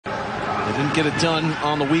They didn't get it done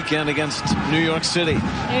on the weekend against New York City. You'd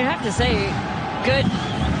have to say, good.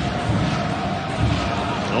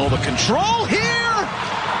 Oh, the control here!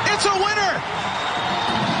 It's a winner!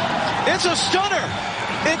 It's a stunner!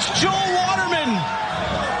 It's Joel Waterman!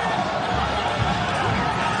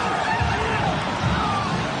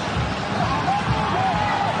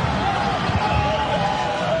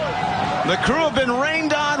 The crew have been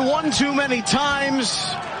rained on one too many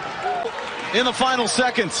times in the final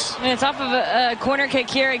seconds. And it's off of a corner kick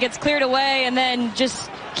here. It gets cleared away, and then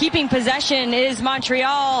just keeping possession is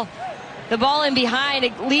Montreal. The ball in behind,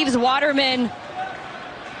 it leaves Waterman.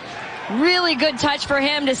 Really good touch for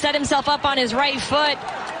him to set himself up on his right foot.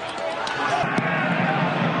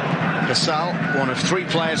 Gasol, one of 3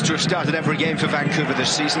 players to have started every game for Vancouver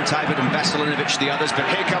this season. Tybert and Veselinovic the others, but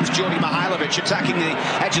here comes Jordi Mihailovic attacking the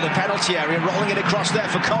edge of the penalty area, rolling it across there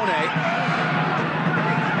for Kone.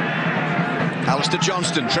 Alistair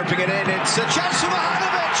Johnston tripping it in. It's a chance for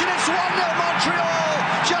Mihailovic, and it's 1-0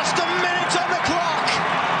 Montreal. Just a minute on the clock.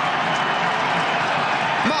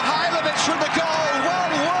 Mihailovic from the goal.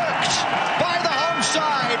 Well worked by the home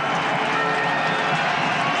side.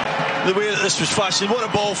 The way that this was fashioned, what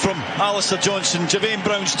a ball from Alistair Johnston. Javane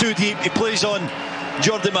Brown's too deep, he plays on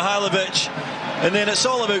Jordi Mihailovic, and then it's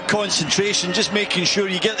all about concentration, just making sure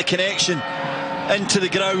you get the connection into the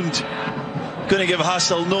ground. Going to give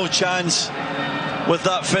Hassel no chance with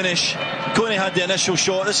that finish. Kone had the initial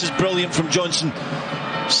shot. This is brilliant from Johnson.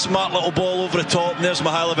 Smart little ball over the top, and there's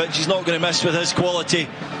Mihailovic. He's not going to miss with his quality.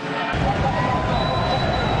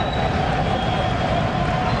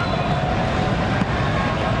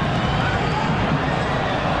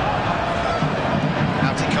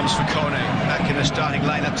 For Kone back in the starting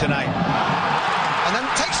lineup tonight, and then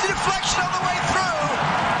takes the deflection all the way through,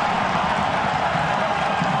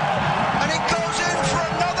 and it goes in for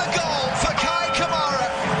another goal for Kai Kamara.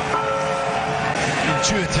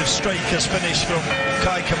 Intuitive striker's finish from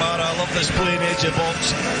Kai Kamara. I love this playing edge of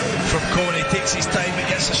box from Kone. Takes his time and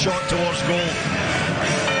gets a shot towards goal,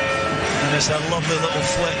 and it's a lovely little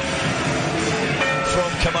flick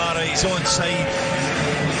from Kamara. He's onside.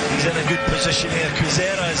 He's in a good position here.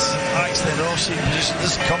 Kuzera's actually in an offside position.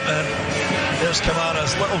 Doesn't come to him. There's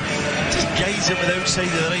Kamara's little, just guides it with the outside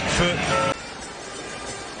of the right foot.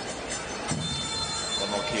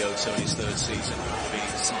 Kyoto in his 3rd season,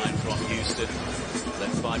 being signed from Houston.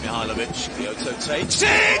 Left by Mihailovic. Kyoto takes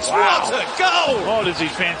it. Wow. What a goal! Oh, does he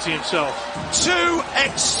fancy himself? 2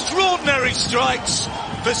 extraordinary strikes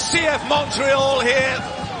for CF Montreal here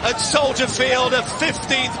at Soldier Field. A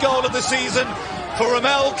 15th goal of the season for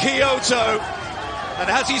Ramel Kyoto, and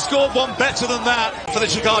has he scored one better than that for the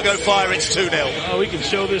Chicago Fire? It's 2-0. Oh, we can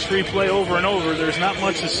show this replay over and over. There's not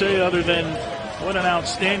much to say other than what an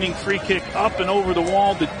outstanding free kick up and over the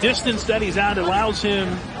wall. The distance that he's at allows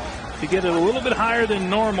him to get it a little bit higher than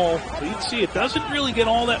normal. But you can see it doesn't really get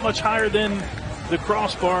all that much higher than the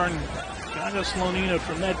crossbar, and Gaga Slonina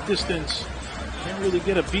from that distance can't really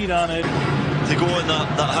get a beat on it. To go in that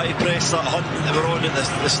high press, that hunt that we're on at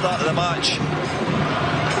the start of the match.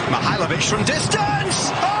 Mihailovic from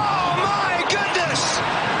distance. Oh my goodness!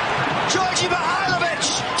 Jordi Mihailovic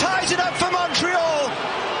ties it up for Montreal.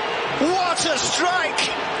 What a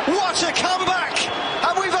strike! What a comeback!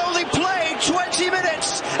 And we've only played 20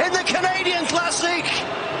 minutes in the Canadian Classic.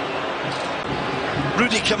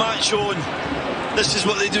 Rudy Camacho, and this is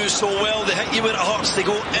what they do so well. They hit you where it hurts. They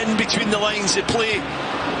go in between the lines. They play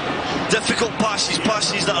difficult passes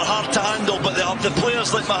that are hard to handle, but they have the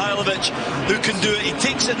players like Mihailovic who can do it. He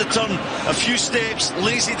takes it in the turn a few steps,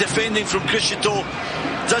 lazy defending from Criscito,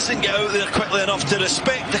 doesn't get out there quickly enough to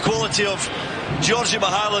respect the quality of Jordi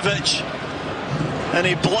Mihailovic, and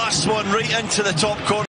he blasts one right into the top corner.